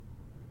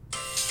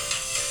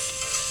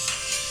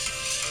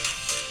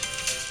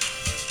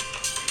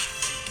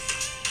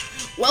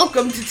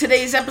Welcome to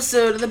today's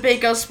episode of the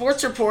Baco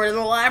Sports Report and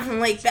the Live from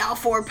Lake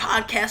Balfour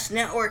Podcast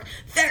Network.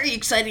 Very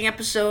exciting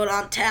episode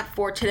on tap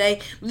for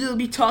today. We will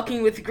be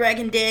talking with Greg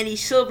and Danny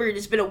Silver. It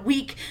has been a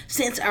week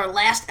since our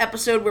last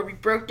episode where we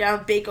broke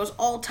down Baco's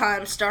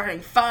all-time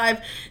starting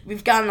five.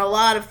 We've gotten a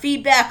lot of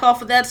feedback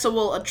off of that, so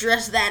we'll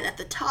address that at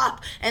the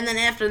top. And then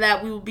after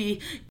that, we will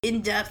be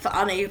in-depth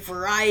on a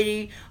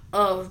variety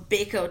of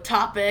Baco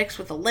topics.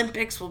 With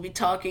Olympics, we'll be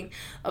talking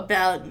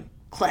about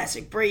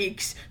classic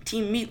breaks,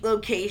 team meet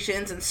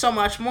locations, and so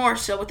much more.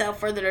 So without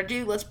further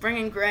ado, let's bring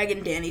in Greg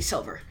and Danny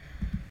Silver.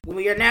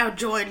 We are now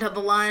joined on the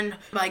line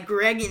by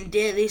Greg and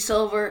Danny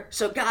Silver.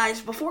 So guys,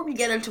 before we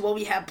get into what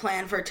we have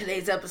planned for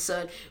today's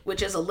episode,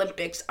 which is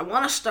Olympics, I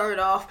want to start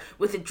off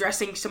with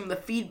addressing some of the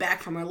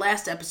feedback from our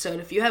last episode.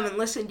 If you haven't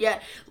listened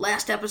yet,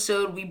 last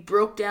episode we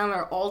broke down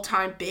our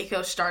all-time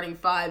Baco starting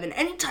five, and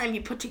anytime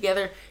you put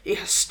together a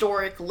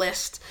historic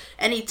list,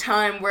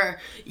 anytime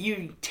where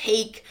you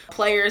take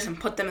players and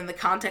put them in the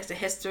context of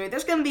history,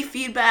 there's going to be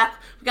feedback.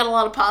 We got a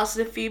lot of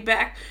positive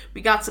feedback.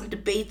 We got some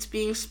debates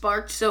being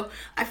sparked, so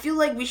I feel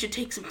like we should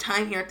take some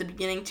time here at the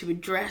beginning to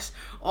address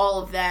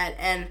all of that.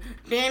 And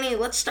Danny,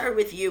 let's start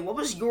with you. What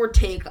was your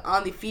take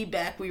on the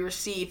feedback we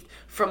received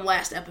from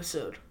last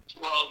episode?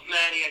 Well,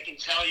 Maddie, I can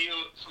tell you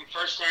from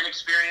first-hand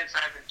experience,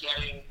 I've been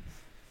getting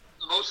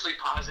mostly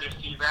positive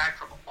feedback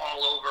from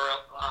all over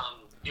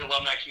the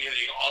alumni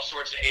community, all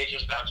sorts of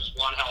ages, about just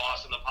one, how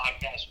awesome the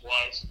podcast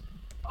was,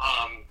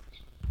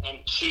 and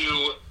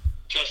two,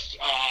 just,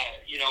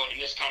 in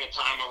this kind of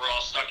time where we're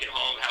all stuck at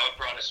home, how it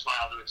brought a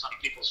smile to some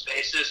people's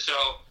faces. So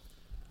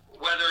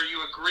whether you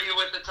agree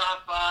with the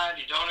top five,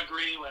 you don't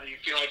agree, whether you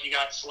feel like you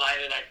got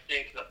slighted, I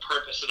think the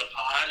purpose of the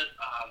pod,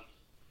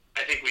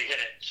 I think we hit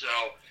it. So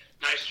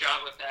nice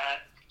job with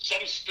that.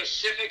 Some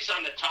specifics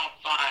on the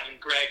top five, and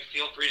Greg,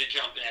 feel free to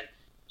jump in.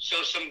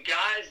 So some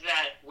guys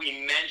that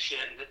we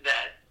mentioned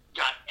that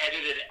got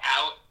edited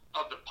out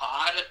of the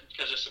pod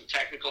because of some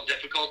technical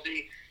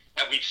difficulty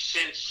that we've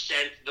since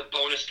sent the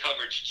bonus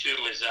coverage to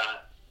is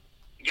a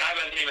guy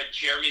by the name of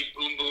Jeremy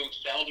Boom Boom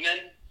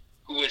Feldman,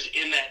 who was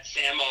in that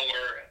Sam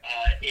Ower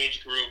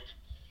age group.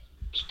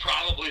 Was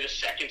probably the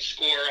second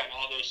scorer on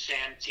all those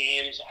Sam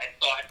teams. I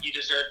thought he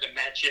deserved a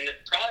mention.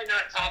 Probably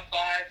not top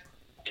five.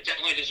 It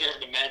definitely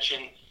deserved a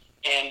mention.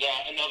 And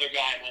another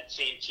guy on that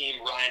same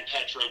team, Ryan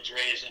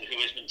Petro-Drazen, who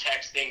has been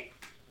texting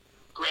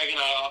Greg and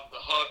I off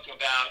the hook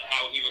about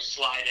how he was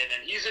slighted.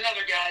 And he's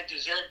another guy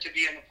deserved to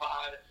be in the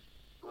pod.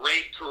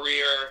 Great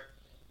career,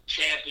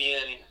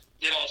 champion,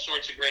 did all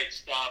sorts of great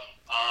stuff.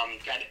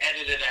 Got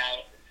edited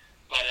out.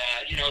 But,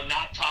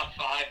 not top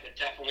five, but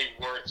definitely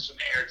worth some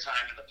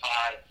airtime in the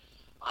pod.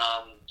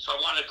 So I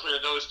wanted to clear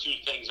those two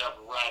things up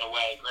right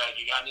away. Greg,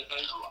 you got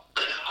anything?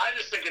 I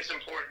just think it's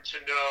important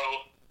to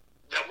know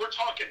that we're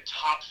talking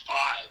top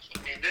five.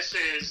 I mean, this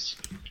is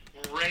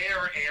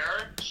rare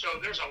air.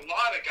 So there's a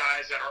lot of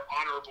guys that are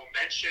honorable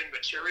mention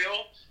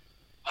material,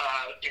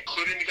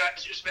 including the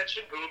guys you just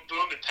mentioned, Boom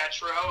Boom and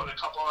Petro and a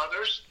couple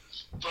others.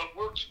 But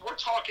we're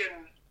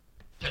talking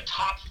the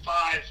top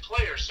five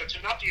players, so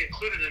to not be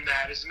included in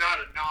that is not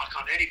a knock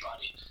on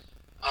anybody.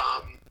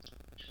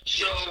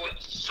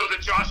 So the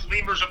Josh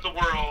Lemers of the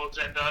world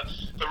and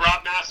the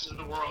Rob Masters of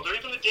the world, or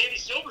even the Danny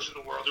Silvers of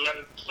the world, who had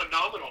a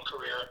phenomenal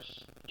career,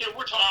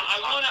 we're talking.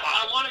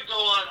 I want to go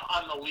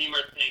on the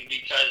Lemer thing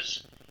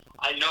because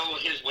I know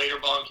his waiter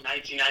bunk in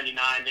 1999.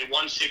 They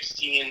won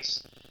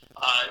 16s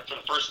for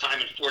the first time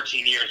in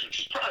 14 years,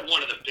 which is probably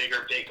one of the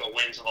bigger Baco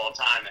wins of all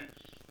time. And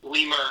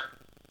Lemer,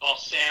 while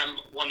Sam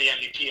won the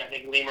MVP, I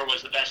think Lemer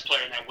was the best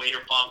player in that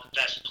waiter bunk,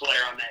 best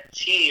player on that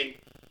team.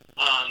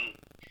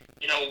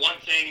 One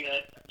thing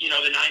that, the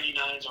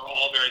 99s are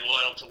all very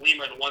loyal to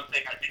Lemer. The one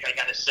thing I think I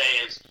got to say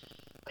is,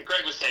 like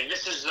Greg was saying,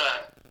 this is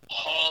a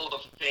Hall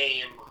of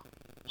Fame,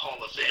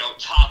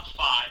 top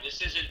five.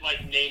 This isn't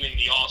like naming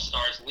the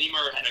All-Stars.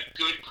 Lemer had a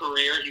good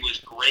career. He was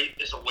great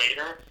as a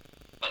waiter.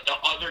 But the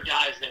other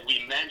guys that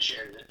we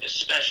mentioned,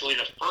 especially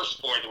the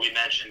first four that we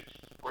mentioned,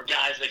 were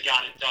guys that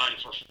got it done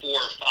for 4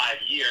 or 5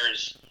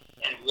 years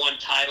and won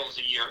titles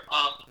a year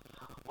up,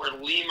 where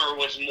Lemer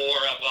was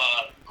more of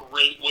a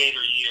great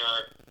waiter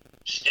year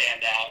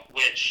standout,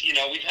 which,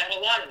 we've had a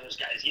lot of those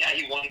guys. Yeah,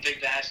 he won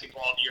big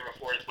basketball the year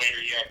before his waiter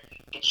year,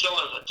 but so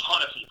has a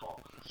ton of people.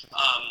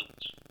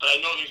 But I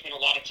know there's been a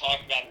lot of talk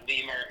about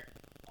Lemer.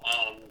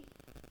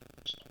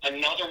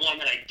 Another one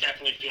that I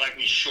definitely feel like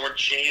we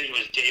shortchanged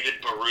was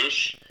David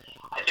Baruch.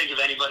 I think if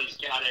anybody's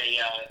got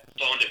a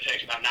bone to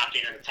pick about not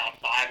being in the top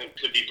five, it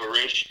could be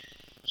Baruch.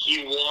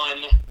 He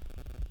won,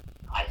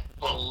 I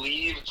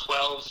believe,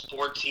 12s,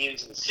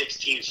 14s, and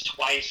 16s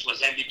twice,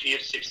 was MVP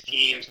of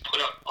 16s,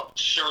 put up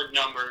absurd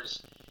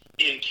numbers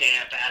in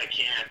camp, out of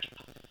camp.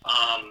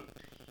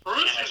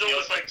 Baruch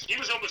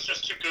was almost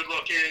just too good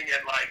looking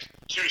and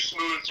too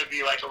smooth to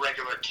be like a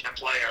regular camp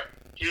player.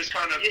 He was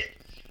kind of...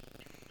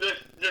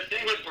 The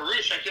thing with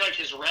Baruch, I feel like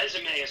his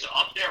resume is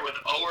up there with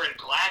Ower and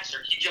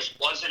Glatzer. He just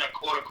wasn't a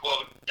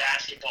quote-unquote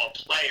basketball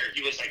player.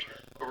 He was like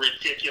a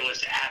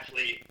ridiculous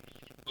athlete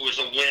who was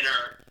a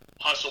winner,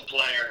 hustle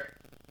player.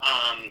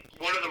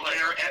 One of the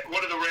rare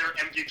rare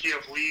MVP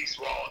of leagues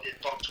while in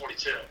Bump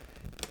 22.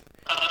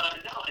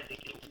 No, I think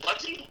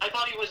was he? I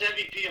thought he was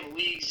MVP of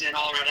leagues and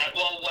all around that.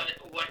 Well,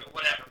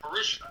 whatever.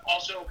 Baruch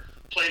also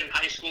played in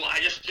high school. I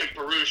just think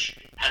Baruch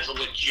has a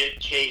legit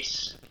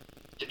case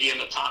to be in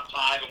the top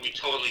 5, and we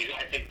totally,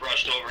 I think,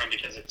 brushed over him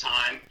because of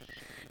time.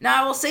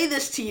 Now, I will say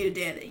this to you,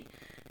 Danny.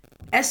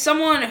 As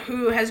someone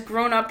who has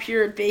grown up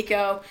here at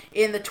Baco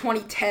in the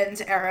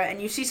 2010s era,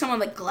 and you see someone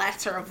like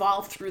Glatzer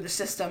evolve through the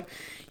system,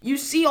 you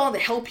see all the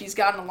help he's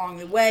gotten along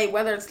the way,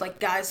 whether it's like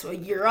guys a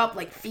year up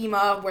like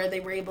FEMA, where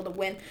they were able to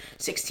win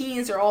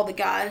 16s, or all the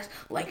guys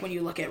like when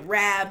you look at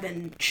Rab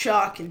and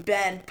Chuck and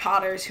Ben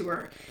Potters who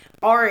are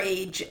our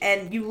age,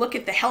 and you look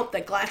at the help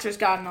that Glatzer's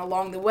gotten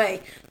along the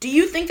way. Do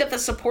you think that the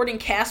supporting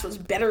cast was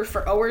better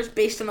for Owers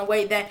based on the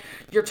way that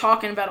you're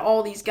talking about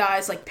all these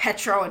guys like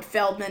Petro and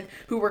Feldman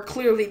who were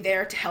clearly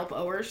there to help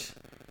Owers?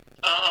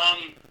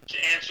 To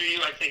answer you,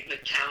 I think the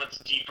talent's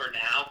deeper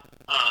now.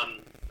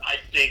 I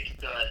think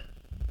the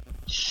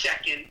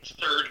second,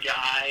 third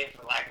guy,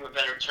 for lack of a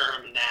better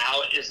term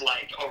now, is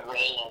like a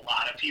role a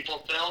lot of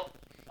people fill.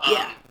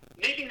 Yeah.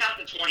 Maybe not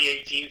the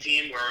 2018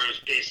 team where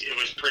it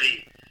was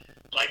pretty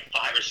like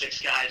 5 or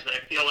 6 guys, but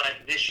I feel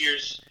like this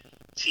year's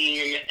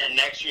team and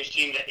next year's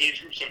team, the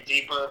age groups are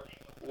deeper,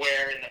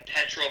 where in the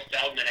Petro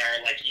Feldman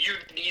era, like you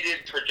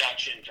needed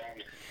production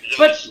from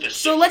those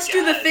so let's guys.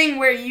 do the thing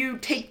where you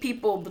take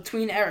people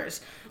between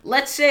eras.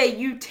 Let's say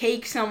you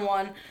take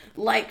someone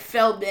like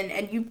Feldman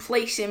and you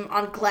place him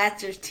on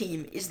Glatzer's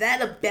team. Is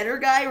that a better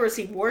guy, or is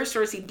he worse,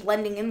 or is he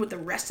blending in with the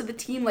rest of the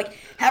team? Like,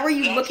 how are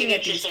you looking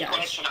at these guys?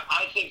 Question.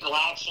 I think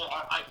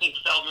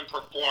Feldman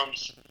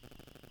performs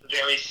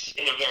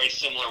in a very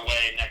similar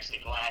way next to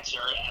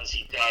Glatzer as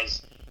he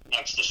does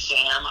next to Sam.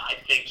 I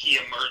think he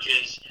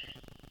emerges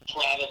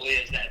probably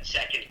as that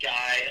second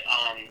guy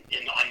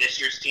on this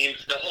year's team.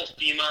 The whole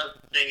FEMA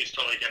thing is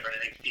totally different.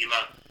 I think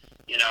FEMA,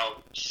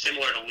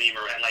 similar to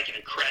Lemur, had like an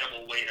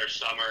incredible winter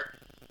summer,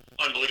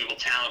 unbelievable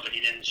talent, but he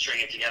didn't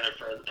string it together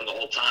for the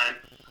whole time.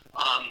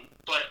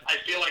 But I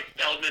feel like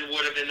Feldman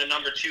would have been the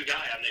number 2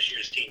 guy on this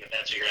year's team, if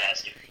that's what you're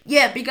asking.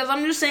 Yeah, because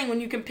I'm just saying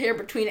when you compare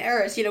between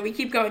eras, we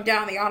keep going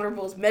down the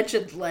honorables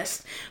mentioned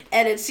list,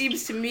 and it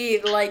seems to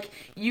me like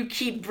you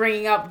keep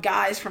bringing up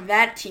guys from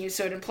that team,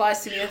 so it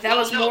implies to me that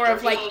was more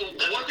of like...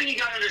 The one thing you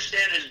got to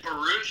understand is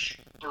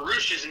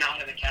Baruch is not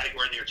in the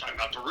category that you're talking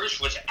about.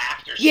 Baruch was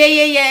after. Yeah.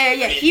 I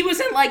mean, he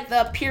was in like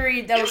the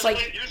period that was like...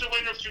 He was a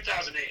winner of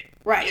 2008.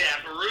 Right. Yeah,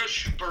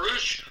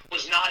 Baruch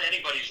was not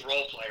anybody's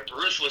role player.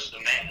 Baruch was the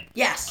man.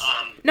 Yes.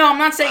 No, I'm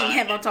not saying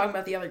him. I'm talking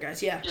about the other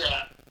guys, yeah.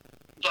 Yeah.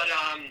 But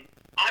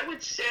I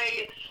would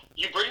say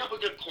you bring up a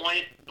good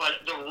point, but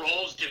the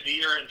roles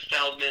DeVere and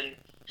Feldman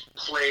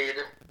played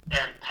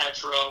and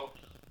Petro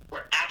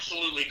were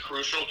absolutely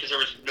crucial because there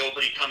was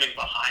nobody coming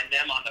behind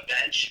them on the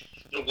bench.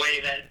 The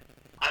way that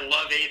I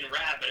love Aiden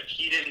Rabb, but if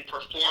he didn't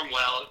perform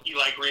well,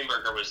 Eli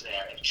Greenberger was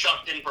there. If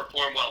Chuck didn't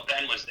perform well,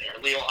 Ben was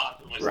there. Leo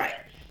Hoffman was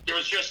there. There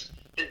was just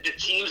the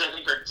teams, I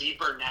think, are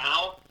deeper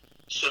now,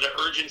 so the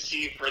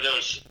urgency for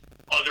those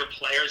other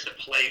players that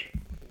played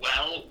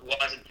well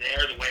wasn't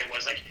there the way it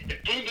was. Like,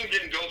 if Boom Boom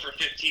didn't go for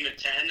 15 and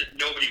 10,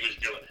 nobody was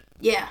doing it.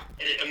 Yeah.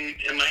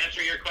 Am I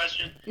answering your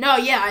question? No,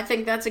 yeah, I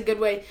think that's a good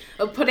way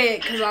of putting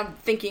it, because I'm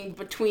thinking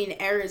between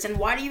eras. And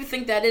why do you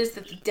think that is,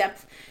 that the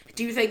depth...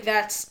 Do you think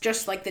that's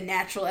just like the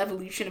natural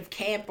evolution of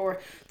camp,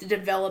 or the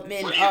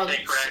development what do you of...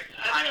 think, Greg?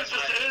 I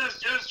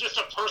think it was just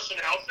a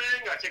personnel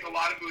thing. I think a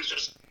lot of it was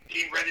just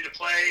being ready to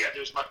play. There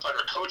was much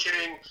better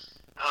coaching.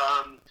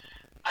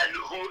 And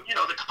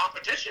the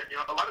competition.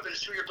 A lot of it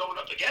is who you're going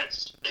up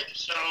against.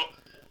 So,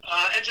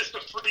 and just the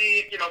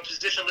free,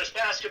 positionless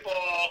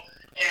basketball.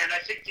 And I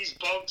think these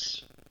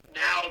bunks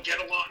now get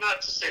along,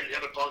 not to say that the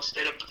other bunks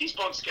did it, but these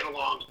bunks get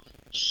along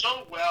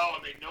so well,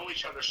 and they know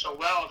each other so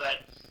well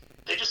that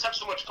they just have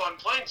so much fun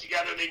playing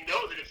together. They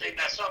know that if they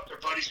mess up, their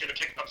buddy's going to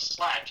pick up the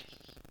slack.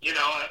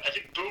 I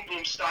think Boom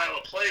Boom's style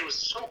of play was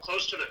so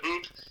close to the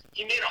hoop.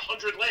 He made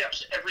 100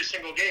 layups every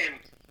single game,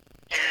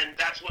 and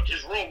that's what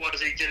his role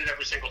was. He did it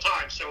every single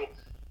time. So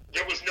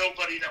there was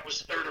nobody that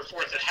was third or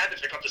fourth that had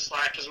to pick up the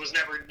slack because it was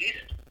never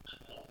needed.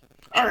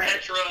 And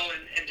Petro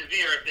and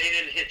DeVere, if they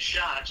didn't hit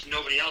shots,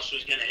 nobody else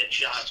was going to hit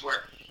shots.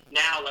 Where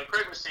now, like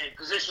Greg was saying,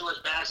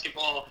 positionless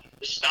basketball,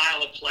 the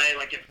style of play,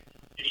 like if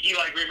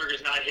Eli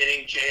Greenberger's not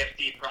hitting,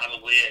 JFD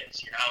probably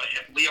is.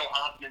 If Leo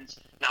Hoffman's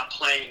not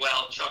playing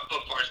well, Chuck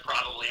Bookvar's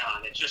probably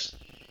on. I just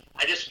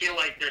feel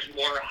like there's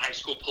more high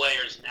school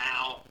players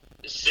now.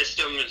 The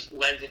system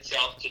lends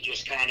itself to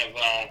just kind of,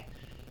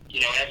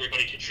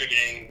 everybody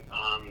contributing.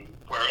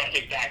 Where I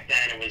think back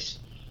then it was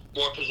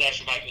more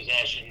possession by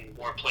possession,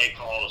 more play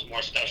calls,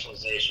 more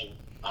specialization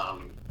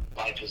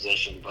by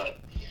position. But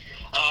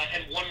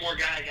and one more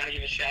guy I got to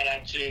give a shout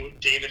out to,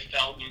 David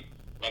Feldman.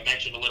 I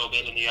mentioned a little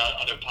bit in the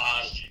other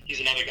pod.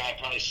 He's another guy who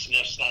probably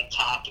sniffs that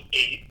top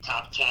 8,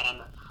 top 10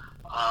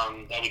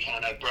 that we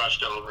kind of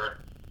brushed over.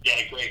 He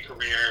had a great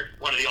career,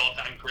 one of the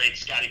all-time great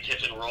Scottie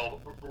Pippen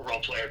role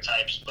player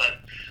types. But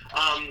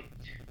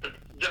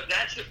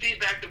that's the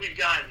feedback that we've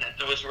gotten, that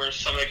those were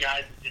some of the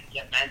guys that didn't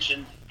get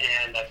mentioned,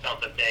 and I felt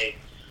that they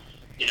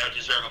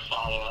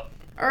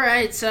All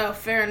right, so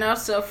fair enough.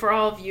 So for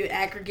all of you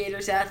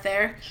aggregators out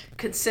there,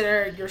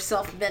 consider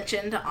yourself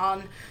mentioned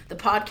on the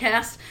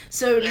podcast.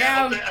 So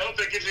now, I hope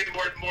that gives you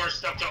more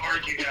stuff to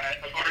argue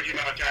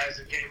about, guys,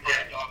 and get your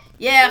mind off.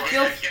 Yeah, I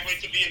can't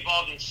wait to be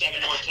involved in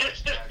 7 more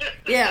tips.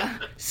 Yeah.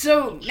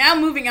 So now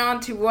moving on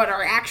to what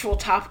our actual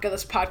topic of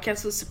this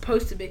podcast was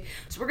supposed to be.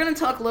 So we're going to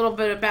talk a little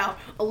bit about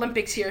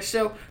Olympics here.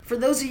 So for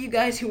those of you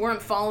guys who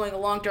weren't following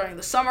along during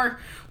the summer,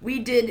 we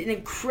did an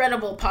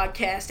incredible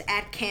podcast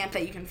at camp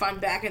that you can find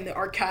back in the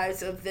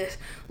archives of this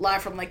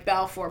Live from Lake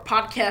Balfour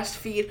podcast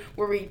feed,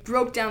 where we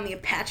broke down the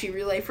Apache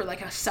Relay for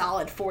like a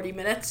solid 40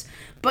 minutes.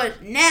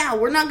 But now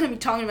we're not going to be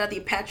talking about the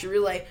Apache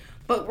Relay,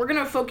 but we're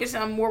going to focus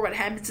on more what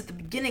happens at the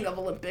beginning of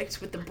Olympics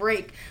with the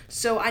break.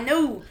 So I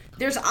know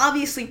there's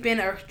obviously been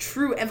a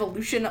true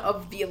evolution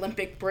of the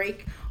Olympic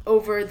break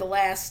over the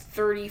last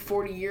 30,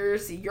 40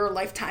 years, your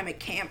lifetime at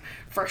camp,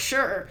 for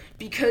sure.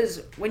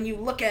 Because when you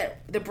look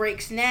at the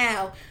breaks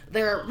now,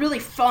 they're really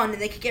fun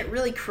and they can get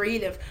really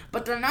creative,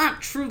 but they're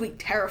not truly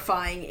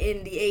terrifying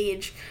in the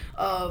age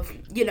of,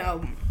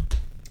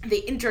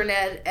 the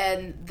internet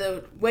and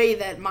the way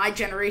that my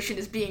generation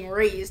is being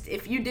raised.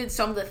 If you did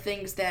some of the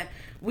things that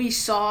we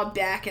saw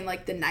back in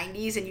like the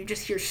 90s and you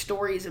just hear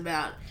stories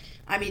about,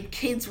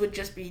 kids would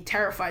just be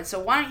terrified. So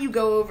why don't you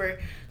go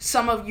over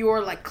some of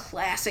your like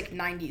classic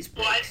 90s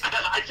breaks? Well,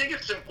 I think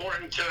it's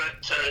important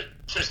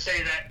to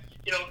say that,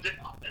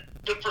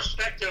 the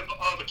perspective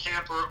of a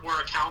camper or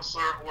a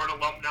counselor or an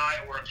alumni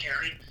or a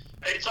parent,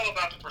 it's all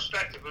about the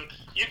perspective.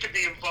 You could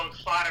be in bunk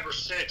 5 or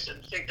 6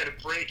 and think that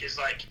a break is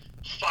like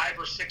 5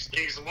 or 6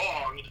 days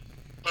long,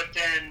 but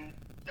then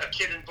a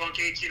kid in bunk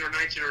 18 or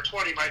 19 or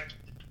 20 might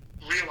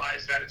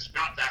realize that it's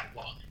not that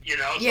long, So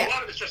Yeah. a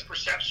lot of it's just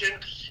perception,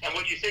 and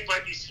what you think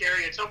might be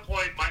scary at some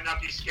point might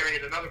not be scary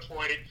at another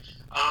point.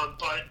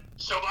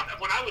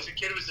 When I was a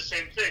kid, it was the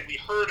same thing. We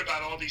heard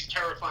about all these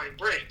terrifying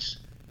breaks,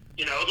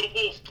 the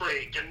wolf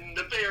break and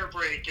the bear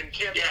break and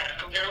camp. Yeah,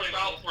 apparently the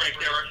wolf break,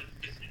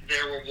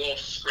 there were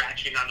wolves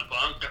scratching on the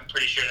bunk. I'm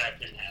pretty sure that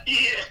didn't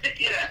happen.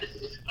 Yeah.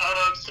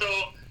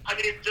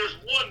 There's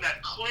one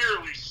that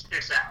clearly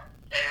sticks out,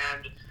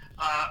 and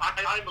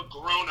I'm a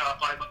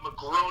grown-up. I'm a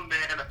grown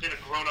man. I've been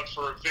a grown-up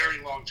for a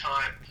very long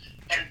time,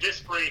 and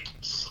this break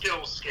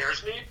still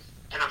scares me,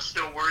 and I'm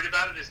still worried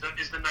about it. Is the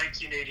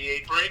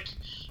 1988 break?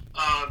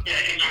 And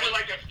you were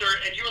like a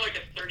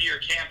third-year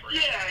camper.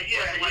 Yeah.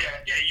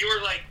 You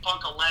were like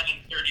bunk 11,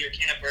 third-year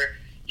camper.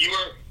 You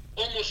were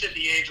almost at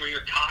the age where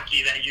you're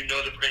cocky that you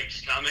know the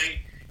break's coming,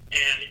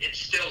 and it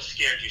still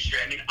scared you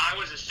straight. I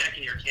was a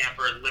second-year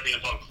camper living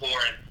in bunk 4,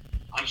 and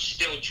I'm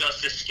still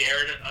just as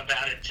scared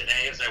about it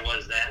today as I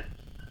was then.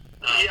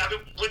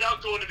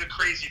 Without going into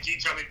crazy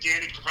detail,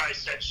 Danny could probably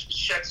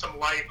shed some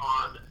light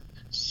on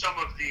some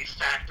of the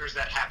factors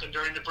that happened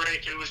during the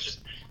break. It was just,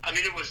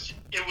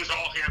 it was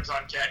all hands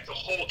on deck. The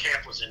whole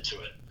camp was into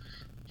it.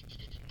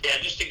 Yeah,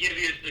 just to give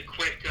you the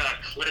quick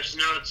Cliff's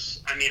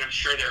notes. I'm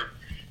sure there are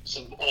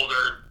some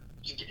older,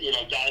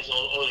 guys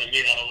older than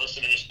me that'll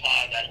listen to this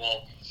pod that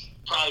will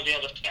probably be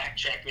able to fact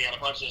check me on a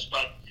bunch of this.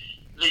 But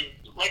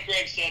like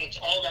Greg said, it's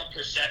all about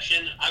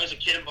perception. I was a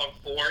kid in bunk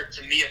 4.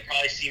 To me, it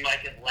probably seemed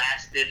like it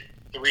lasted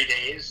 3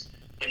 days.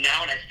 But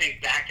now when I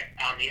think back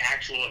on the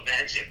actual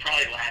events, it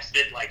probably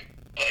lasted like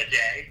a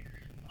day.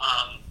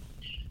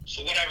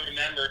 So what I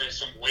remember is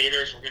some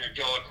waiters were going to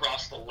go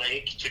across the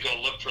lake to go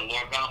look for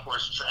Lord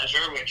Balfour's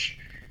treasure, which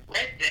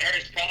right there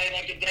is probably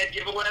like a dead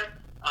giveaway.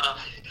 And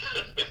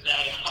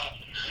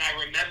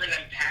I remember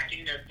them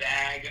packing their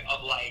bag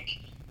of like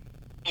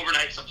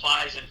overnight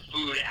supplies and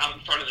food out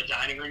in front of the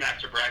dining room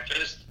after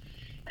breakfast.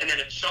 And then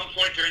at some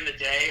point during the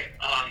day,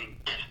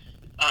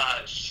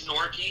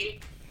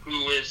 Snorky,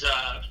 who is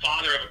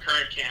father of a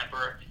current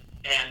camper,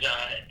 and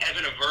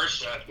Evan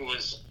Aversa, who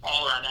was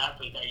all-around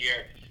athlete that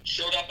year,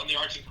 showed up on the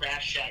Arts and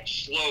Crafts Shack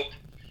slope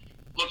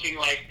looking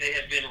like they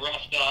had been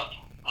roughed up.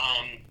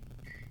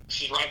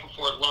 This is right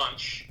before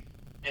lunch.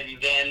 And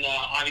then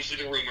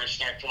obviously the rumors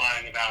start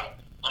flying about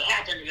what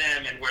happened to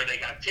them and where they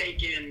got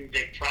taken.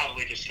 They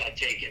probably just got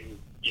taken,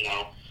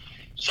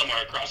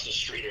 somewhere across the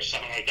street or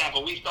something like that.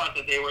 But we thought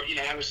that they were,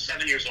 I was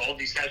 7 years old.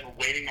 These guys were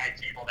waiting my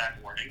table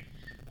that morning.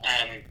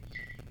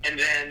 And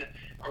then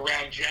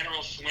around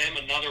General Swim,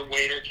 another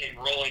waiter came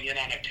rolling in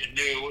on a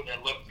canoe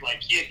that looked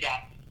like he had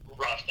got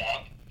roughed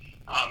up.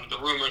 The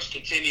rumors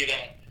continue to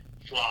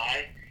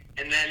fly.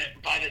 And then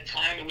by the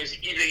time it was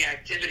evening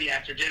activity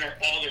after dinner,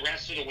 all the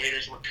rest of the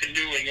waiters were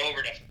canoeing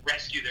over to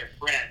rescue their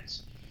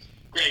friends.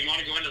 Greg, you want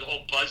to go into the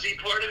whole Buzzy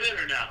part of it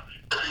or no?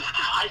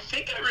 I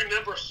think I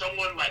remember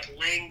someone like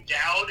laying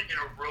down in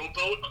a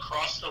rowboat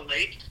across the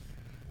lake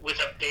with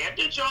a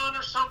bandage on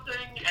or something.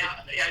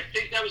 I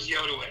think that was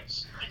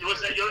Yodowitz.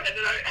 Was that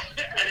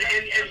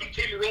and he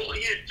came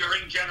rolling in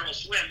during General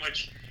Swim,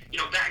 which,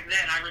 back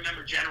then I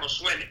remember General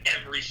Swim,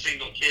 every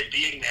single kid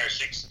being there,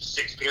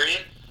 six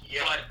period.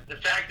 Yeah. But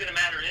the fact of the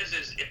matter is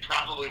it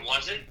probably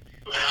wasn't.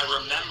 And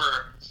I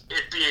remember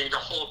it being the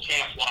whole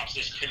camp watched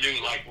this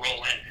canoe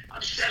roll in.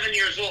 I'm 7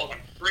 years old.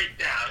 I'm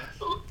freaked out.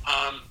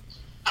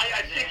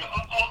 I think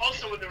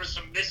also when there was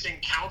some missing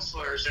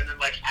counselor hours, and then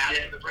like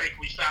after the break,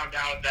 we found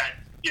out that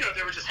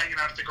they were just hanging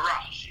out at the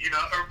garage,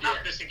 or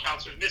not missing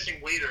counselors,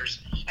 missing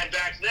waiters. And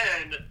back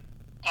then,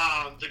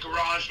 the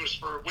garage was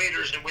for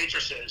waiters and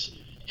waitresses,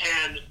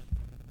 and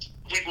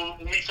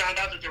when we found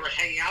out that they were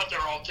hanging out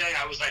there all day,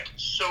 I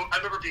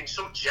remember being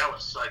so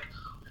jealous, like,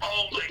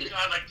 oh my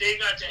god, like they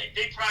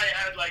probably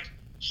had like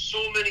so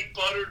many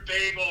buttered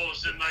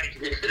bagels, and like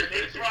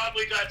they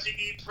probably got to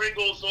eat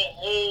Pringles the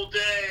whole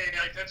day.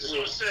 Like that's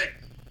so sick.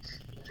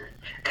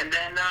 And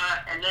then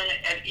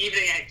at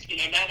evening,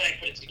 now that I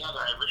put it together,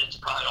 it's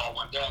probably all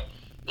one day.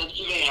 Then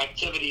evening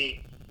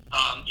activity,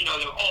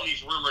 there were all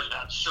these rumors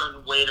about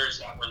certain waiters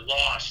that were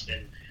lost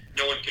and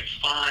no one could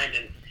find.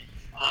 And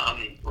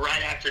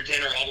right after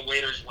dinner, all the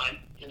waiters went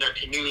in their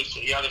canoes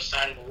to the other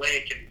side of the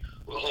lake, and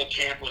the whole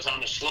camp was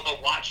on the slope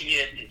watching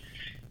it. And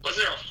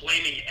wasn't there a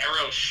flaming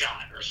arrow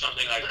shot or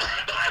something like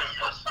that? I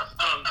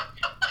don't know.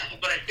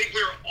 But I think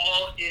we were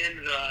all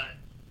in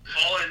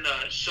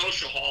the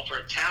social hall for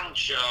a talent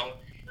show,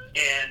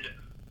 and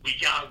we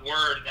got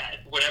word that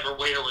whatever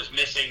waiter was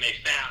missing, they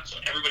found. So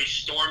everybody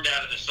stormed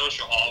out of the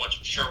social hall, which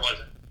I'm sure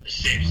wasn't a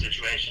safe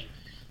situation.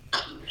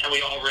 And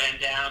we all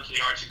ran down to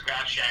the Arts and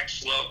Crafts Shack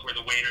slope where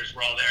the waiters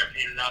were all there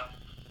painted up.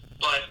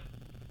 But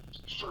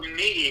for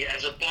me,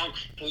 as a bunk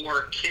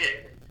 4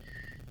 kid,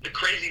 the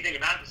crazy thing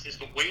about this is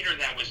the waiter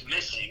that was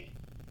missing,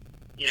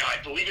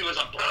 I believe he was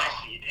on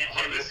Blackfeet.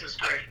 This is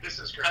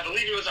great. I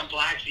believe he was on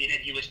Blackfeet,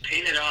 and he was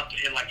painted up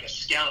in like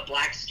a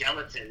black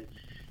skeleton.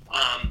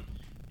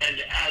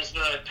 And as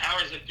the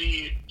powers that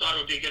be thought it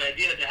would be a good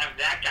idea to have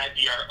that guy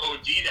be our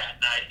OD that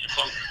night in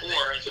bunk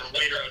 4 as a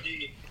waiter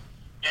OD.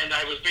 And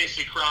I was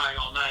basically crying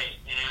all night.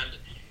 And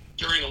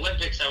during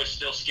Olympics, I was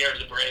still scared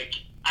of the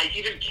break. I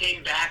even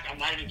came back, I'm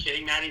not even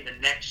kidding, Maddie, the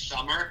next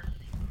summer.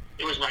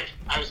 I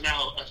was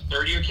now a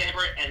third-year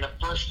camper, and the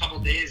first couple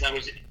of days I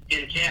was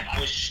in camp, I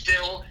was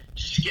still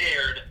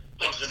scared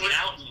of the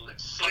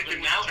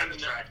mountain.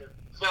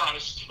 No, I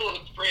was still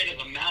afraid of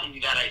the mountain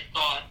that I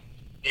thought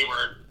they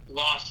were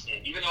lost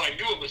in, even though I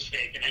knew it was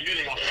fake, and I knew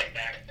they all came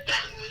back.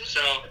 So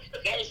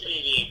that was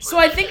really So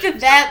I think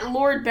that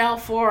Lord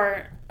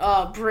Balfour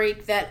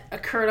break that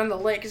occurred on the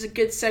lake is a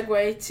good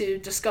segue to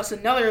discuss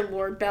another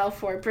Lord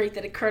Balfour break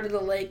that occurred on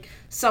the lake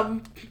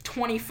some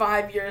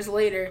 25 years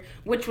later,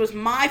 which was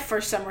my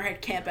first summer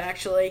at camp,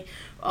 actually.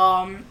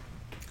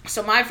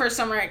 So my first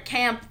summer at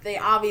camp, they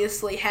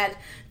obviously had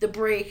the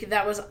break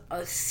that was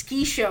a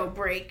ski show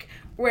break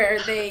where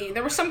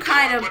there was some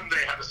kind of... Wouldn't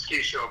they have a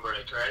ski show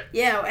break, right?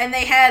 Yeah,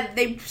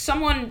 and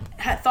someone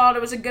had thought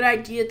it was a good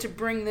idea to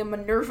bring the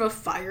Minerva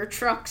fire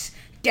trucks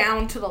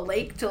down to the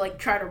lake to like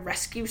try to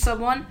rescue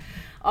someone.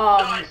 No,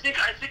 I think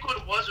what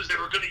it was they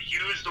were going to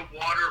use the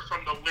water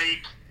from the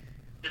lake.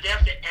 Did they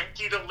have to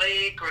empty the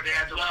lake, or they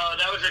had to? No,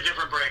 that was a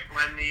different break.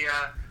 When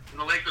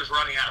the lake was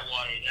running out of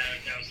water,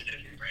 that was a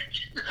different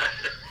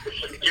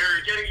break.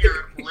 You're getting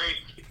your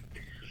lake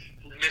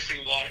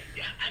missing water.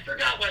 Yeah, I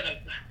forgot whether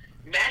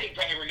Maddie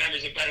probably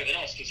remembers it better than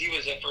us because he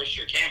was a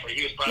first-year camper.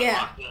 He was probably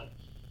locked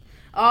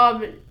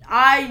in.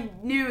 I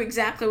knew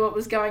exactly what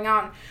was going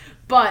on,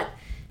 but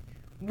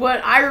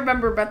what I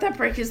remember about that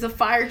break is the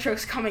fire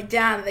trucks coming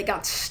down and they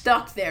got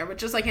stuck there,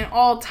 which is like an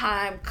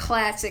all-time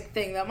classic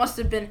thing. That must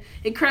have been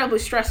incredibly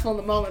stressful in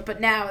the moment,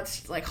 but now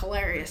it's like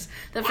hilarious.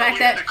 We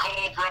had to call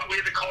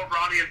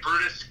Ronnie and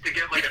Brutus to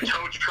get like a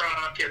tow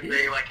truck, and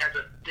they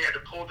had to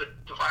pull the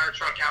fire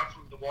truck out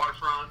from the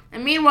waterfront.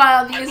 And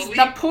meanwhile,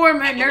 the poor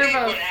Minerva. I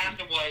believe what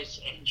happened was,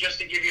 and just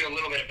to give you a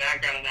little bit of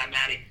background on that,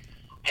 Maddie,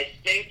 I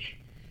think.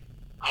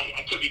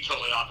 I could be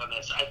totally off on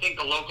this. I think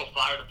the local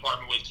fire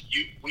department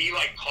we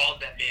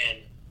called them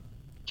in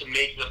to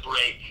make the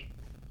break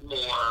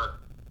more,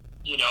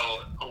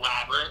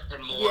 elaborate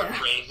and more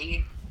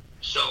crazy.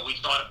 So we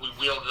thought if we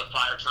wheeled the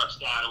fire trucks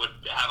down, it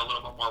would have a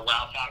little bit more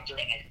wow factor.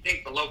 And I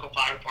think the local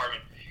fire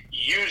department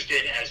used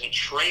it as a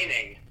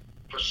training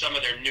for some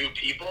of their new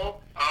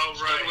people. Oh,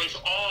 right. So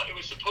it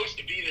was supposed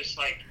to be this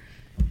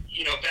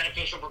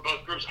beneficial for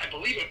both groups. I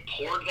believe it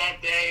poured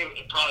that day.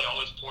 It probably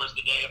always pours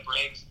the day it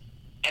breaks.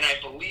 And I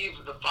believe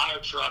the fire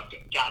truck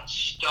got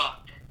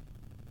stuck.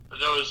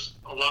 Those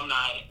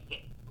alumni,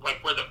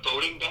 like where the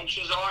boating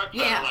benches are,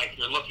 like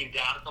you're looking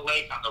down at the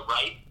lake on the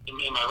right.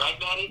 Am I right,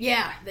 Maddie?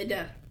 Yeah, they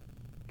did.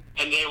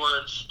 And they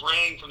were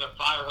spraying from their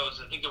fire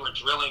hoses. I think they were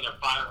drilling their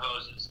fire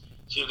hoses,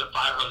 see if the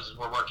fire hoses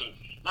were working.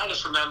 And I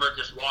just remember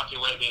just walking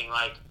away being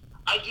like,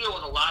 I deal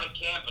with a lot of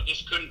camp, but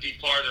this couldn't be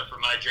farther from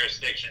my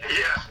jurisdiction.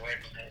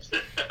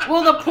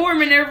 Well, the poor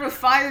Minerva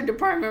Fire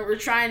Department were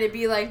trying to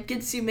be like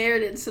good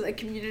Samaritans to the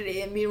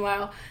community, and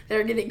meanwhile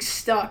they're getting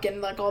stuck,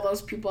 and like all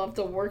those people have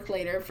to work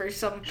later for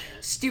some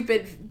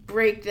stupid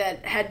break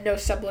that had no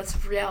semblance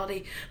of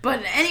reality.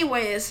 But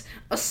anyways,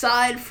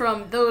 aside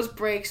from those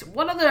breaks,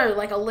 what other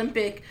like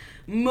Olympic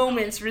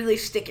moments really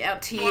stick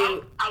out to you?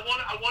 Well,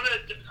 I want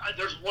to.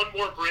 There's one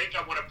more break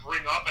I want to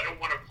bring up. I don't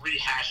want to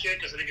rehash it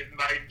because I think it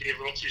might be a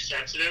little too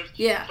sensitive.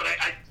 Yeah. But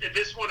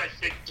this one I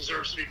think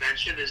deserves to be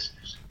mentioned.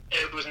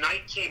 It was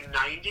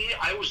 1990.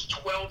 I was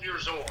 12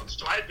 years old,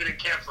 so I had been in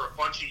camp for a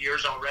bunch of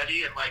years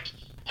already, and like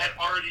had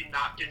already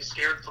not been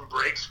scared from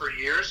breaks for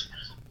years.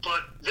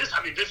 But this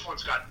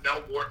one's got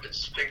Mel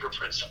Wortman's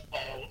fingerprints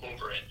all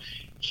over it.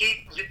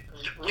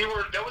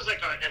 That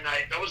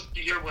was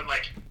the year when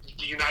like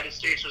the United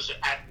States was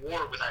at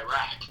war with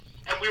Iraq,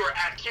 and we were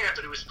at camp,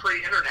 and it was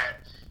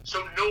pre-internet,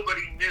 so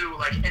nobody knew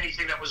like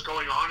anything that was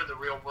going on in the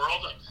real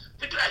world.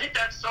 I think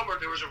that summer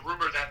there was a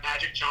rumor that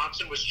Magic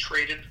Johnson was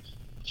traded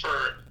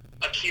for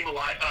Akeem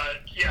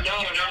Olajuwon.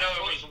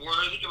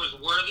 It was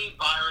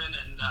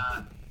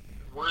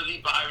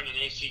Worthy, Byron, and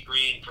AC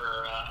Green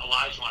for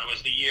Olajuwon. It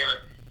was the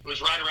year. It was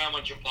right around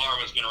when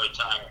Jabbar was going to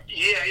retire.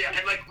 Yeah,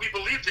 and like we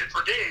believed it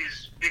for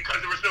days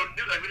because there was no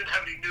news. Like, we didn't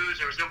have any news.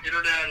 There was no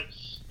internet.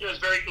 It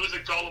was a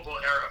gullible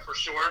era for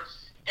sure.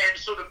 And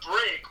so the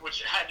break,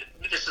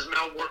 this is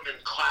Mel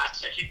Wortman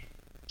classic.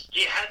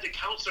 He had the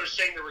counselors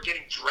saying they were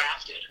getting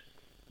drafted.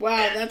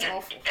 Wow, that's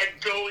awful.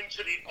 And going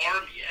to the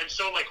Army, and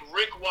so like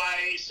Rick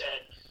Weiss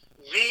and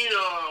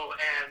Vino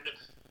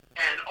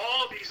and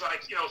all these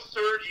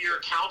third-year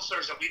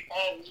counselors that we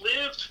all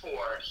lived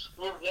for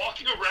were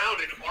walking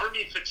around in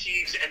Army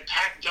fatigues and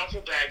packed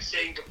duffel bags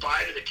saying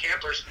goodbye to the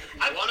campers.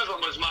 One of them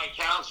was my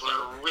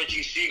counselor,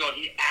 Richie Siegel.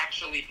 He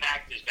actually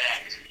packed his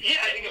bags. Yeah,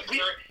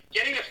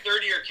 getting a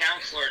third-year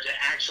counselor to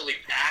actually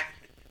pack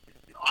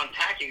on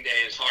packing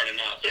day is hard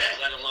enough,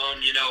 let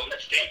alone,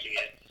 faking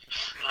it.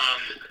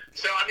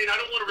 So, I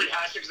don't want to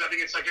rehash it because I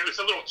think it's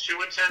a little too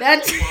intense.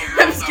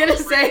 I was going to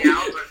say,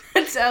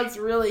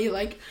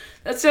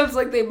 that sounds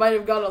like they might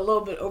have gone a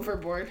little bit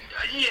overboard.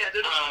 Yeah,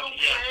 there's no way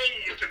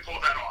you can pull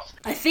that off.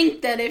 I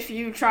think that if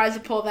you tried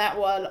to pull that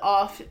one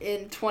off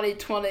in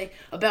 2020,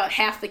 about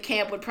half the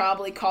camp would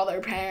probably call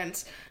their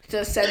parents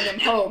to send them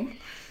home.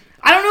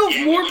 I don't know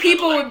if more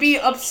people would be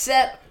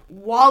upset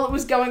while it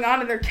was going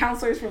on and their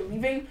counselors were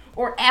leaving,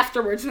 or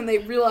afterwards when they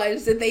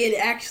realized that they had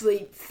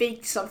actually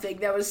faked something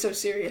that was so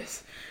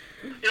serious.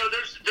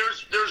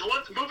 There's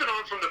one. Moving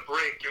on from the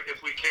break,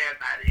 if we can,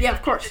 Maddie. Yeah,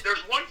 of course. There's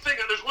one thing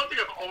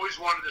I've always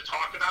wanted to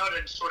talk about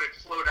and sort of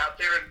float out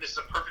there, and this is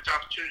a perfect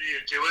opportunity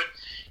to do it.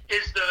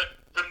 Is the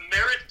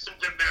merits and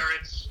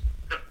demerits,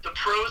 the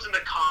pros and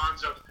the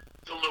cons of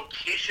the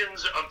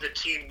locations of the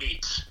team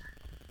meets.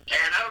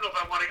 And I don't know if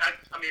I want to.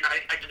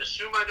 I can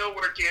assume I know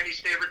where Danny's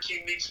favorite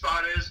team meet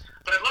spot is,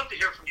 but I'd love to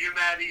hear from you,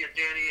 Maddie and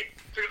Danny.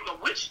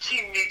 Which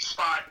team meet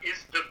spot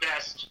is the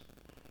best?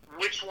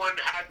 Which one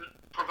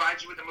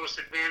provides you with the most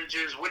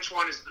advantages? Which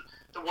one is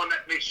the one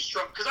that makes you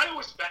struggle? Because I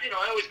always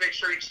make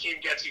sure each team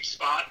gets each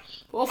spot.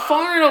 Well,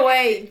 far and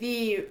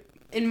away,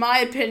 in my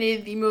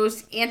opinion, the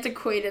most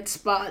antiquated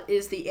spot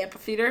is the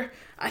amphitheater.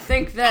 I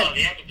think that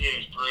the amphitheater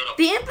is brutal.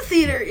 The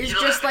amphitheater is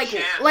just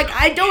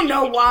I don't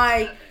know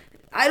why.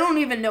 I don't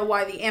even know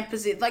why the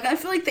amphitheater. I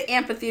feel like the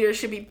amphitheater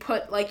should be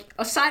put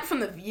aside from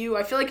the view.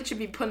 I feel like it should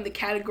be put in the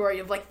category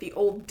of the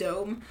old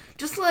dome.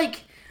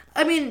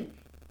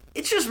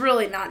 It's just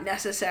really not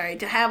necessary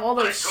to have all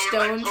those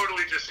stones. I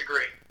totally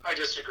disagree. I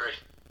disagree.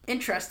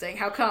 Interesting.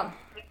 How come?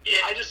 Yeah,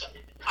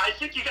 I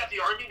think you got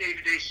the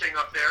Army-Navy Day thing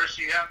up there,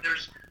 so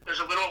there's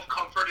a little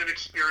comfort and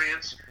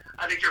experience.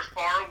 I think you're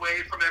far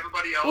away from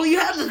everybody else. Well, you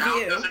have the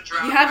view.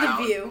 You have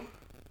the view.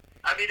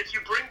 If you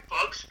bring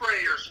bug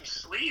spray or some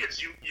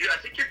sleeves, I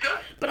think you're good.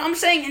 But I'm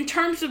saying in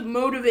terms of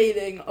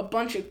motivating a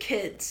bunch of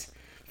kids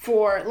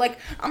for,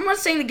 I'm not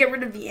saying to get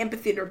rid of the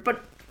amphitheater,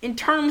 but in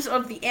terms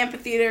of the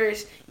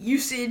amphitheater's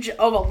usage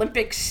of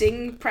Olympic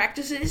sing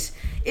practices,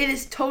 it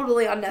is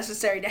totally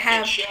unnecessary to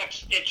have.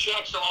 It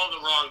checks all the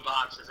wrong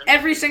boxes.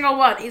 Every single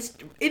one. It's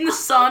in the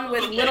sun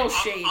with little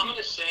shade. I'm going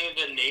to say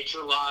the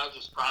Nature Lodge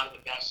is probably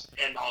the best,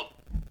 and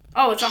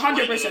it's 100%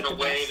 the best. In a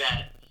way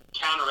that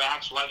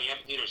counteracts why the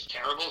amphitheater is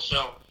terrible.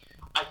 So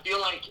I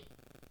feel like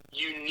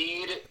you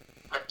need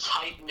a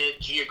tight-knit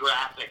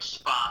geographic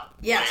spot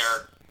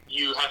where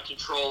you have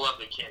control of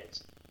the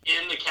kids.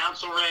 In the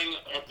council ring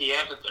at the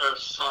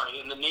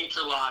in the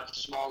Nature Lodge,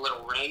 small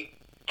little ring,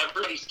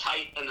 everybody's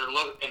tight and they're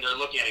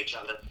looking at each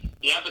other.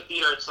 The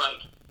amphitheater, it's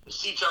the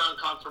seats are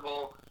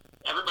uncomfortable.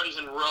 Everybody's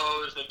in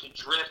rows. They can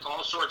drift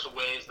all sorts of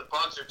ways. The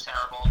bugs are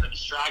terrible. The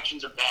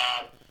distractions are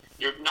bad.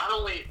 You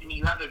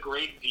have a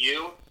great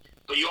view,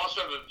 but you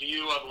also have a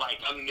view of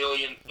a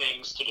million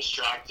things to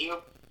distract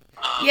you.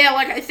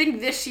 I think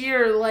this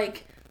year,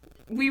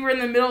 we were in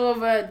the middle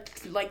of a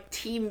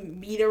team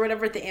meet or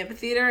whatever at the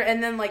amphitheater,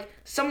 and then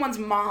someone's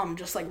mom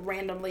just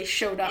randomly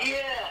showed up.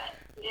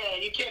 Yeah,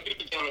 you can't be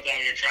doing with that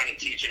when you're trying to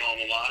teach an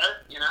alma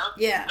mater,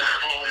 Yeah.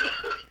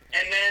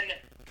 And then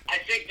I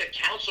think the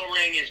council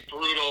ring is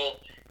brutal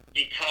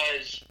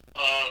because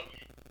of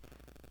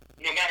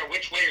no matter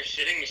which way you're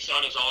sitting, the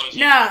sun is always.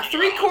 Nah,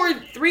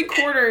 three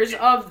quarters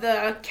of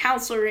the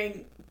council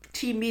ring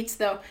team meets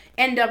though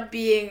end up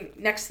being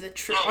next to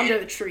the under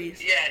the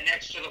trees. Yeah,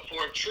 next to the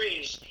 4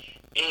 trees.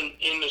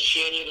 In the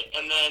shade,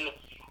 and then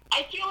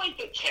I feel like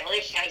the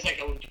terrace has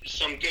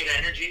some good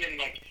energy, and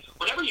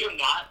whenever you're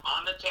not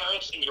on the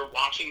terrace and you're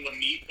watching the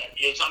meet that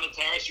is on the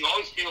terrace, you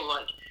always feel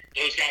like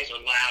those guys are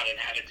loud and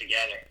have it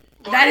together.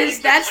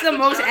 That's the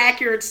most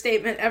accurate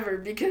statement ever,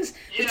 because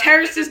the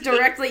terrace is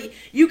directly,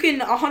 you can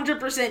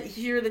 100%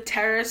 hear the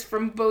terrace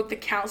from both the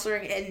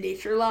counseling and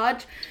nature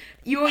lodge.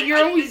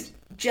 You're always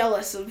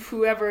jealous of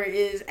whoever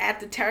is at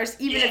the terrace,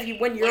 even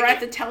if when you're at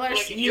the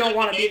terrace, you don't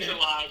want to be there. Nature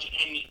lodge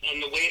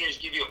and the waiters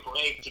give you a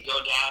break to go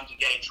down to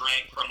get a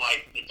drink from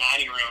like the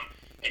dining room,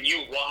 and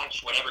you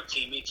watch whatever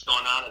team meet's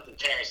going on at the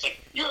terrace.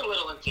 Like, you're a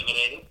little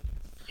intimidated.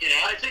 You know,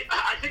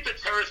 I think the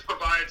terrace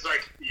provides,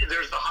 like,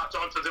 there's the hot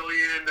dog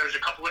pavilion, there's a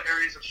couple of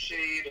areas of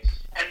shade,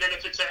 and then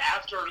if it's an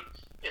after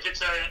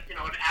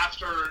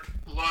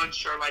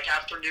lunch or like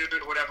afternoon,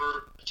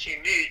 whatever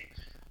team meet,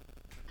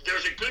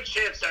 there's a good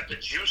chance that the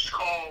juice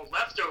call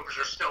leftovers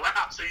are still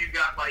out. So you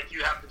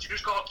have the juice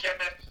call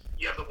cabinet,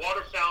 you have the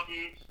water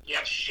fountain, you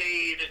have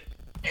shade,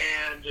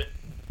 and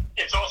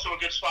it's also a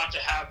good spot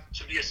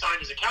to be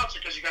assigned as a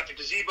counselor, because you got the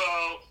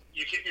gazebo.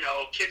 You can,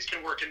 kids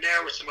can work in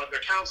there with some other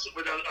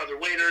other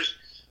waiters.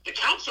 The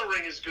council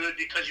ring is good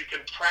because you can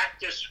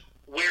practice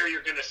where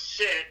you're going to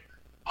sit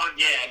on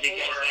the floor. Because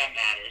that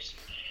matters.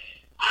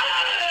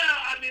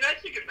 I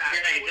think it matters.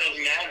 It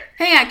doesn't matter.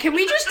 Hang on, can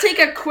we just take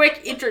a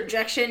quick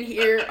interjection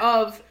here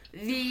of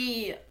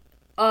the...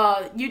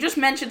 you just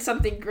mentioned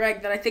something,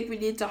 Greg, that I think we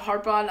need to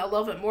harp on a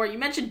little bit more. You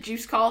mentioned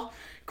juice call.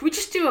 Can we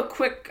just do a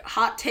quick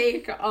hot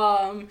take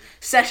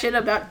session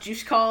about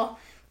juice call?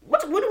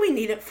 What do we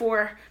need it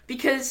for?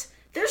 Because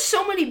there's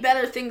so many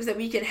better things that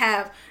we can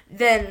have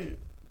than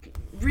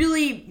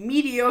really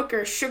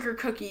mediocre sugar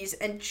cookies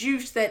and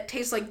juice that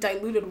tastes like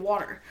diluted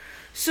water.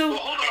 So, well,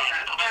 hold on,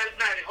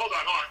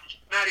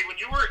 Maddie, when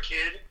you were a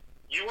kid,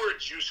 you were a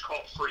juice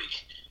call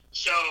freak.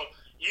 So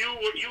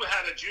you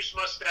had a juice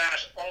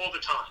mustache all the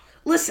time.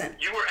 Listen,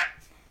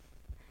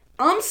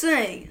 I'm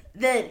saying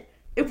that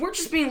if we're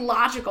just being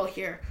logical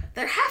here,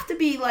 there have to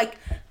be, like,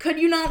 could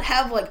you not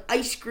have, like,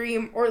 ice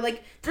cream, or,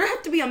 like, there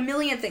have to be a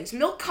million things.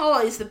 Milk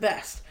cola is the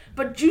best,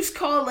 but juice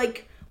cola,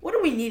 like, what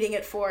are we needing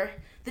it for?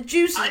 The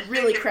juice is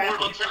really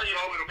crappy. I'll tell you,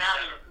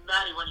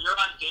 Maddie, when you're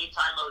on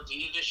daytime OD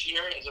this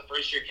year as a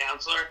first-year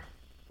counselor,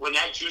 when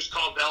that juice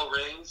call bell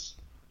rings,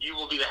 you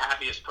will be the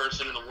happiest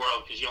person in the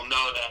world, because you'll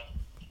know that,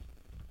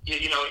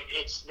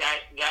 it's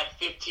that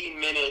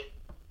 15-minute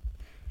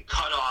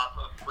cutoff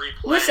of free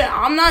play. Listen,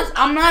 I'm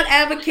not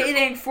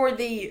advocating for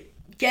the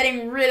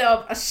getting rid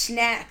of a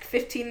snack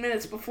 15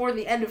 minutes before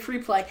the end of free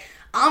play.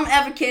 I'm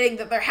advocating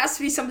that there has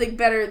to be something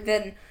better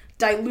than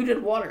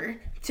diluted water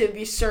to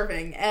be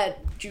serving at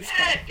juice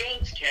call. Yeah,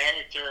 builds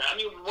character. I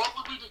mean, what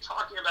would we be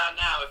talking about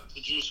now if the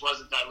juice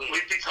wasn't diluted?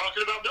 We'd be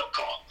talking about milk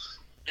call.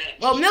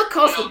 Well, milk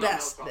call's the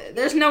best.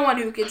 There's no one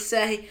who could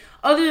say,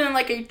 other than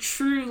like a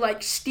true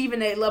like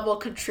Stephen A. level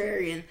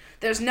contrarian,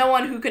 there's no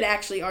one who could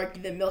actually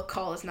argue that milk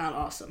call is not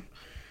awesome.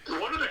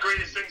 One of the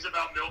greatest things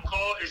about milk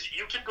call is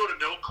you can go to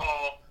milk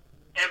call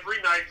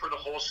every night for the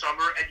whole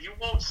summer, and you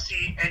won't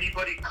see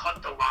anybody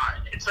cut the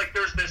line. It's like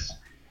there's this.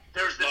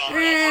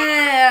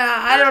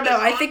 Yeah, I don't know.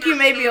 I think you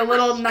may be a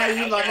little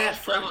naive on that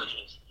front.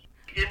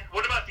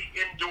 What about the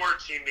indoor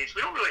team meets?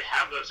 We don't really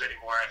have those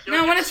anymore. I feel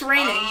no, like when it's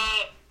raining.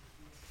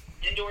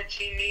 Indoor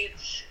team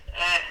meets.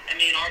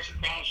 Arts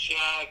and Crafts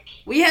Shack.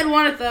 We had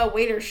one at the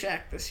Waiter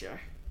Shack this year.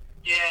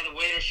 Yeah, the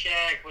Waiter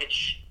Shack,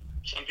 which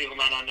some people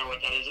might not know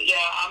what that is. Yeah,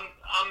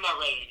 I'm not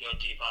ready to go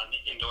deep on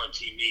indoor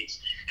team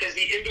meets, because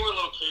the indoor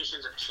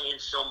locations have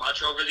changed so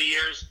much over the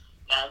years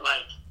that,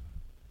 like,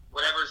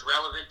 whatever's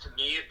relevant to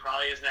me, it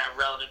probably isn't that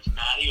relevant to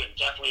Maddie, and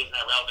definitely isn't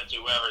that relevant to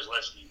whoever's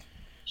listening.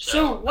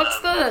 So what's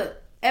the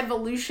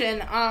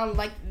evolution on,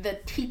 like, the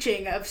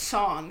teaching of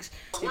songs?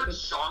 The word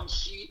song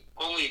sheet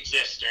only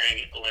exists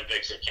during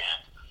Olympics at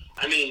camp.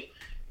 I mean,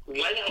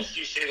 when else do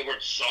you say the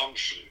word song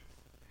sheet?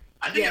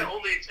 I think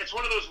it's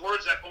one of those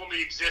words that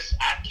only exists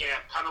at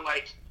camp, kind of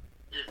like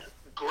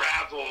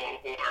gravel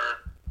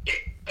or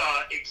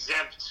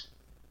exempt.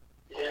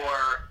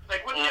 Or,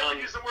 like, when you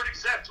use the word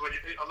exempt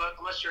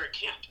unless you're at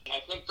camp.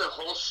 I think the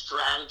whole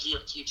strategy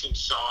of teaching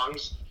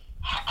songs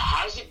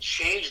hasn't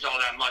changed all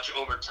that much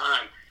over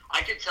time.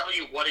 I could tell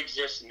you what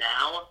exists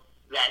now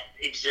that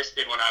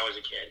existed when I was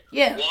a kid.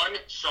 Yeah. 1,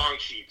 song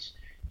sheets.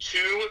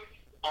 2,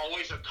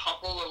 always a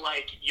couple of,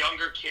 like,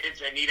 younger kids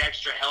that need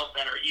extra help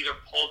that are either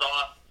pulled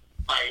off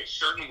by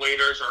certain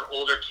waiters or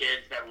older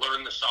kids that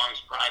learn the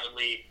songs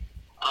privately.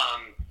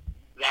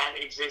 That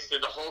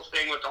existed. The whole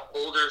thing with the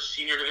older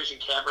senior division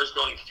campers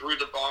going through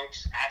the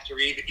bunks after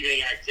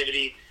evening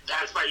activity.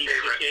 That's my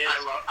favorite.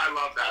 I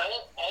love that.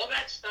 All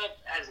that stuff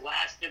has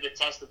lasted the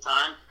test of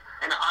time.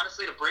 And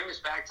honestly, to bring this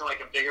back to, like,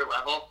 a bigger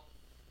level,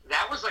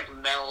 that was, like,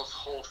 Mel's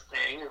whole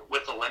thing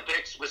with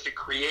Olympics, was to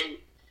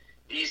create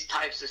these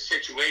types of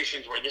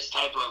situations where this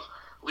type of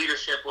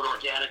leadership would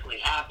organically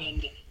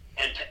happen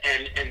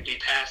and be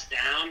passed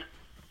down.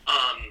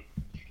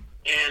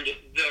 And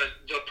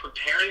the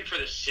preparing for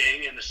the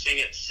sing and the sing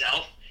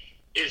itself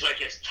is,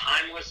 like, as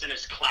timeless and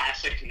as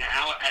classic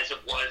now as it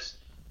was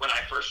when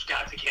I first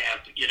got to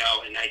camp, in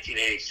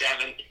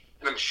 1987,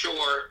 and I'm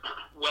sure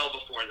well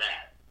before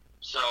that.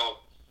 So,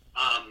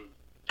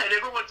 and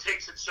everyone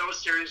takes it so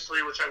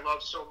seriously, which I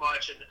love so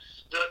much. And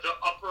the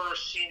upper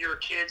senior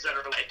kids that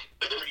are like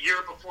a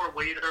year before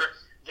waiter,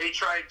 they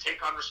try and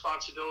take on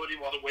responsibility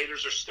while the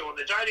waiters are still in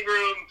the dining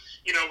room,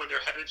 when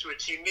they're headed to a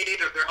team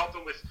meet, or they're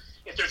helping with,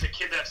 if there's a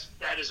kid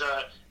that is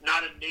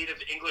not a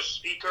native English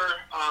speaker,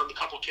 a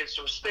couple kids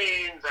from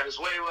Spain,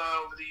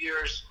 Venezuela over the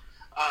years,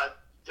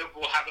 that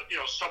will have,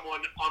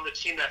 someone on the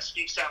team that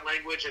speaks that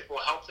language and will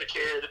help the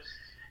kid.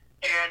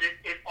 And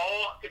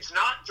it's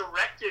not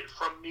directed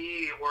from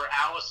me or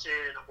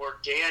Allison or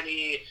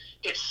Danny.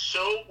 It's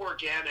so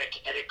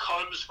organic, and it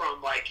comes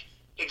from like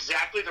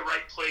exactly the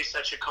right place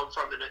that should come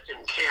from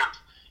in camp,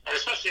 and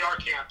especially our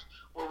camp,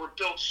 where we're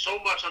built so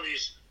much on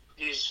these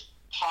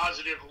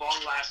positive,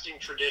 long-lasting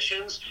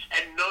traditions,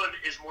 and none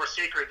is more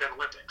sacred than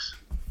Olympics.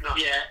 None.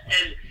 Yeah,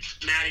 and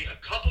Maddie, a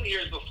couple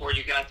years before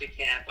you got to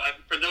camp,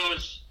 for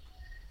those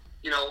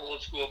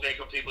old school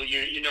Baco people,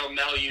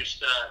 Mel used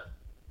to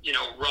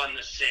run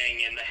the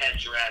sing and the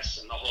headdress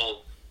and the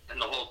whole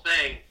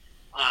thing,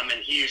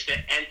 and he used to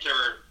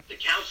enter the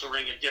council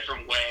ring a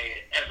different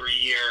way every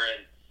year.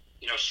 And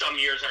some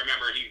years I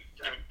remember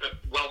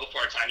well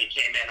before our time, he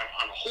came in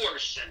on a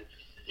horse, and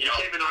he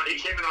came in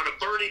on a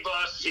Bernie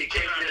bus. He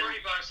came in on a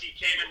Bernie bus. He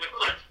came in with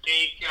like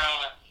fake.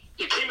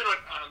 He came in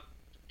on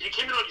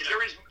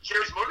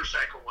Jerry's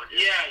motorcycle one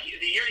year. Yeah,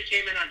 the year he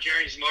came in on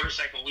Jerry's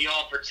motorcycle, we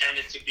all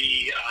pretended to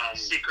be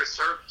Secret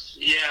Service.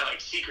 Yeah, like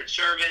Secret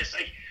Service.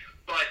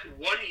 But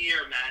one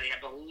year, Maddie, I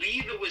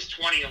believe it was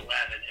 2011.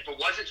 If it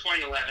wasn't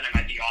 2011, I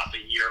might be off a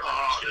year.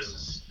 Oh,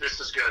 this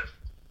is good.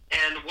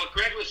 And what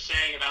Greg was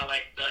saying about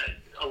like the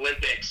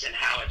Olympics and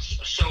how it's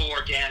so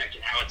organic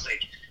and how it's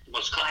like the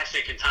most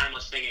classic and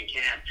timeless thing in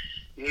camp,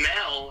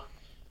 Mel,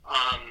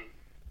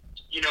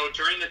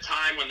 during the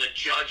time when the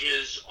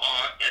judges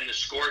and the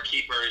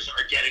scorekeepers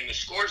are getting the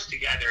scores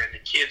together and the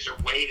kids are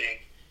waiting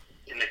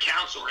in the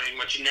council ring,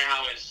 which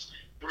now is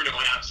Bruno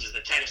announces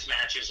the tennis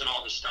matches and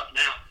all this stuff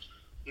now,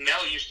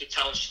 Mel used to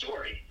tell a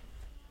story.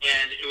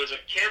 And it was a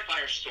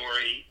campfire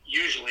story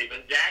usually,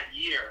 but that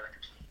year,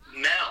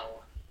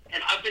 Mel,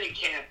 and I've been in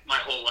camp my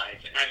whole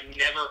life, and I've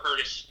never heard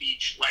a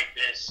speech like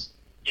this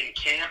in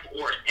camp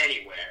or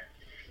anywhere.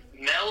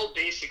 Mel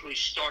basically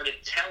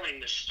started telling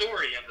the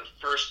story of the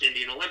first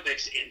Indian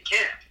Olympics in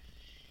camp.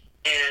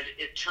 And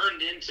it turned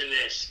into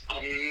this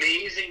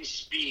amazing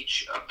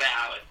speech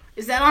about...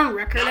 Is that on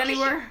record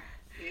anywhere?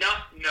 No.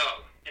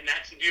 And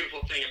that's the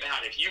beautiful thing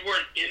about it. If you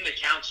weren't in the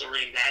council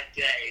ring that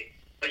day,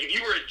 like if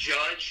you were a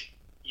judge,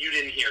 you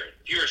didn't hear it.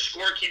 If you were a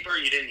scorekeeper,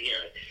 you didn't hear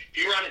it. If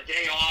you were on a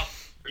day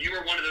off, or you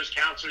were one of those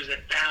counselors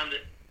that found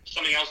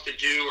something else to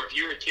do, or if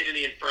you were a kid in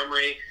the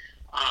infirmary,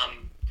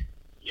 and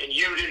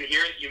you didn't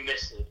hear it, you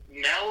missed it.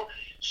 Mel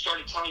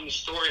started telling the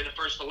story of the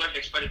first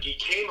Olympics, but it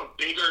became a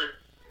bigger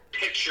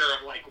picture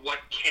of like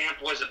what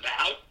camp was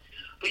about.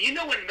 But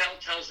when Mel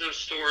tells those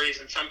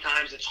stories, and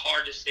sometimes it's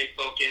hard to stay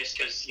focused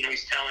because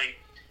he's telling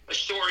a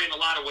story in a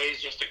lot of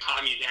ways just to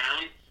calm you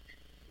down.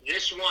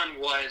 This one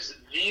was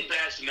the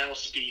best Mel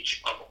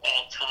speech of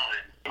all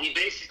time. And he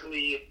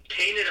basically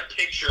painted a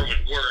picture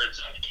with words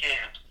of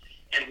camp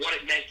and what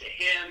it meant to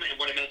him and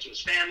what it meant to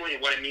his family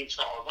and what it means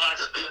to all of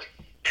us.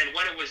 And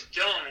when it was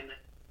done,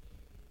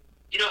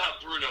 you know how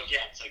Bruno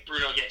gets. Like,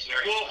 Bruno gets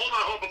very... Well, hold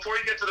on. Before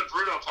you get to the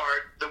Bruno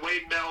part, the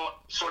way Mel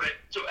sort of,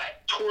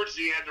 towards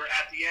the end or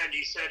at the end,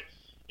 he said,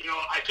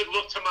 I could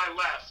look to my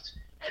left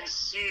and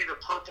see the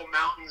purple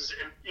mountains,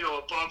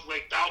 above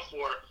Lake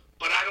Balfour,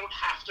 but I don't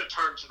have to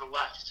turn to the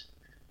left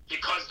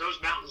because those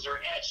mountains are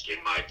etched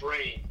in my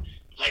brain.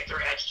 Like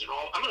they're etched in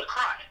all... I'm going to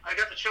cry. I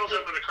got the chills.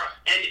 I'm going to cry.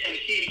 And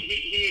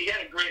he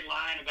had a great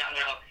line about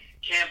how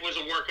camp was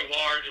a work of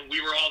art and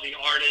we were all the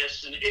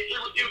artists. And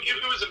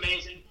it was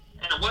amazing.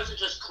 And it wasn't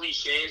just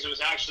cliches. It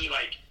was actually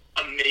like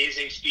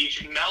amazing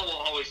speech. Mel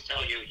will always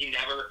tell you he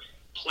never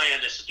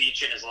planned a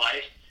speech in his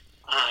life.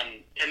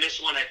 And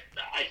this one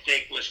I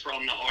think was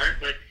from the heart.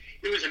 But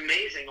it was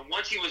amazing. And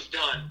once he was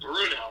done,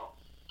 Bruno,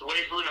 the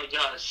way Bruno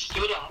does,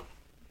 stood up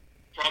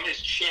from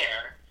his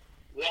chair,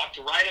 walked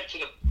right up to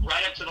the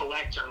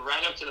lectern,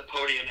 right up to the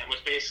podium, and was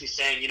basically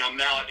saying,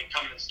 Mel, I've been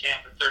coming to this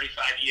camp for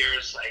 35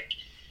 years. Like,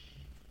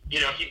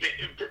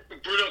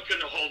 Bruno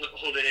couldn't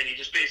hold it in. He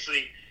just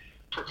basically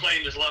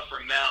proclaimed his love for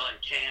Mel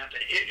and camp.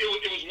 And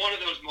it was one of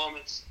those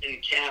moments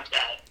in camp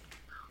that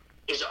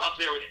is up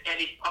there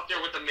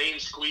with the main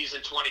squeeze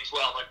in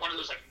 2012. Like one of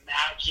those like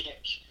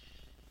magic,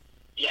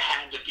 you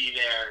had to be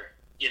there,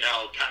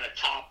 kind of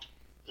top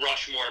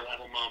Rushmore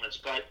level moments.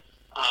 But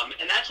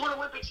and that's what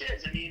Olympics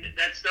is. I mean,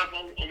 that stuff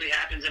only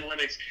happens in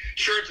Olympics.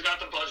 Sure, it's about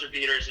the buzzer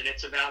beaters, and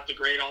it's about the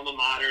great alma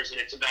maters, and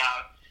it's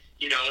about,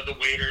 the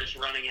waiters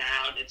running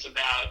out. It's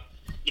about,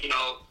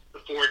 the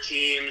four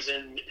teams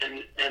and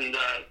the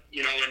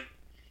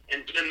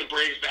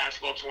Braves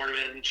basketball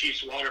tournament and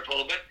Chiefs water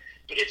polo. But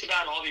it's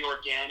about all the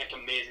organic,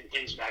 amazing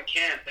things about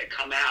camp that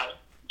come out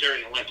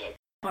during the Olympics.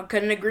 I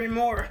couldn't agree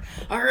more.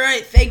 All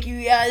right, thank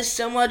you guys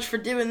so much for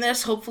doing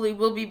this. Hopefully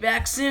we'll be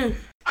back soon.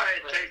 All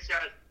right, thanks,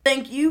 guys.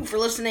 Thank you for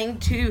listening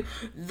to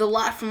the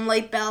Live from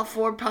Lake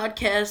Balfour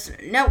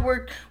Podcast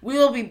Network. We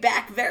will be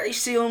back very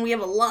soon. We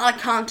have a lot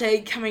of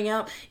content coming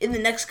up in the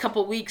next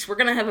couple weeks. We're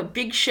going to have a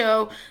big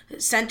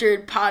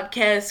show-centered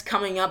podcast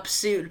coming up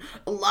soon.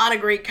 A lot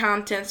of great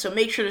content, so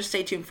make sure to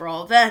stay tuned for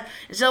all of that.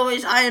 As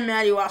always, I am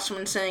Matty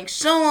Wasserman saying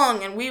so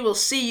long, and we will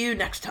see you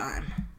next time.